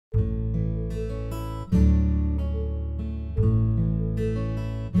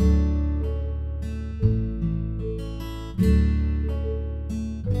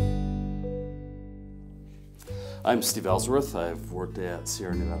I'm Steve Ellsworth. I've worked at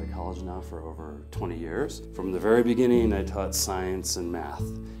Sierra Nevada College now for over 20 years. From the very beginning, I taught science and math.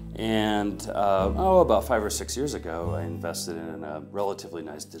 And about 5 or 6 years ago, I invested in a relatively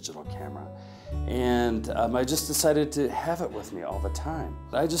nice digital camera. And I just decided to have it with me all the time.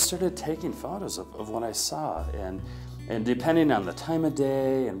 I just started taking photos of what I saw. And depending on the time of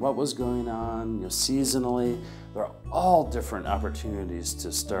day and what was going on, seasonally, there are all different opportunities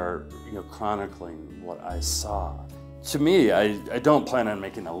to start, chronicling what I saw. To me, I don't plan on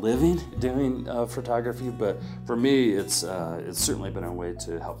making a living doing photography, but for me, it's certainly been a way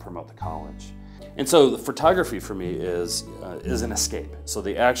to help promote the college. And so the photography for me is an escape. So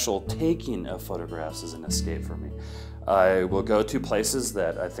the actual taking of photographs is an escape for me. I will go to places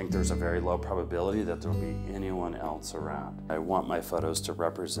that I think there's a very low probability that there will be anyone else around. I want my photos to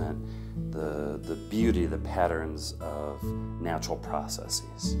represent the beauty, the patterns of natural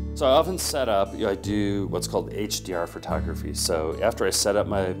processes. So I often set up, I do what's called HDR photography. So after I set up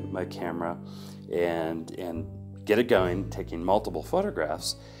my camera and get it going, taking multiple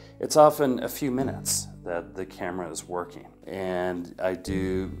photographs, it's often a few minutes that the camera is working. And I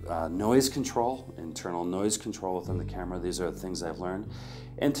do noise control, internal noise control within the camera. These are the things I've learned.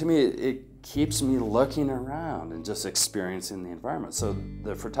 And to me, it keeps me looking around and just experiencing the environment. So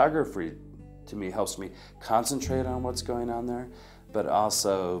the photography, to me, helps me concentrate on what's going on there, but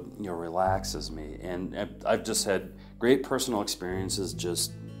also, relaxes me. And I've just had great personal experiences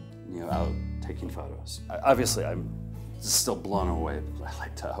just, out taking photos. Obviously, I'm still blown away by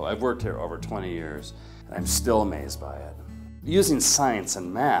Lake Tahoe. I've worked here over 20 years, and I'm still amazed by it. Using science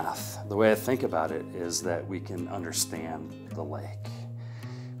and math, the way I think about it is that we can understand the lake.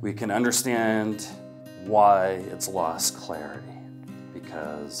 We can understand why it's lost clarity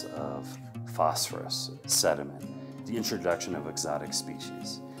because of phosphorus, sediment, the introduction of exotic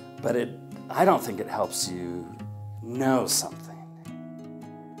species. But I don't think it helps you know something,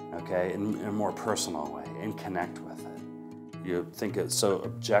 okay, in a more personal way and connect with it. You think it so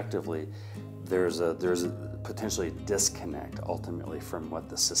objectively, there's a potentially disconnect ultimately from what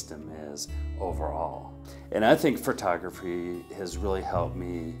the system is overall. And I think photography has really helped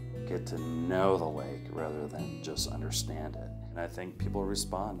me get to know the lake rather than just understand it. And I think people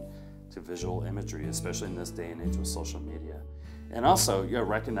respond to visual imagery, especially in this day and age with social media. And also,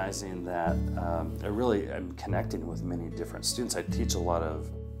 recognizing that I really am connecting with many different students. I teach a lot of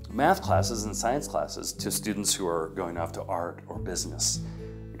math classes and science classes to students who are going off to art or business,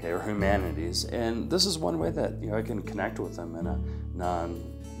 or humanities. And this is one way that I can connect with them in a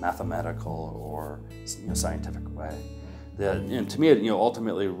non-mathematical or scientific way. And to me, it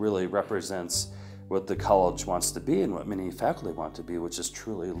ultimately really represents what the college wants to be and what many faculty want to be, which is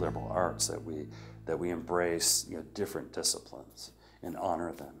truly liberal arts, that we embrace different disciplines and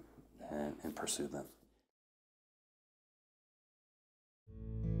honor them and pursue them.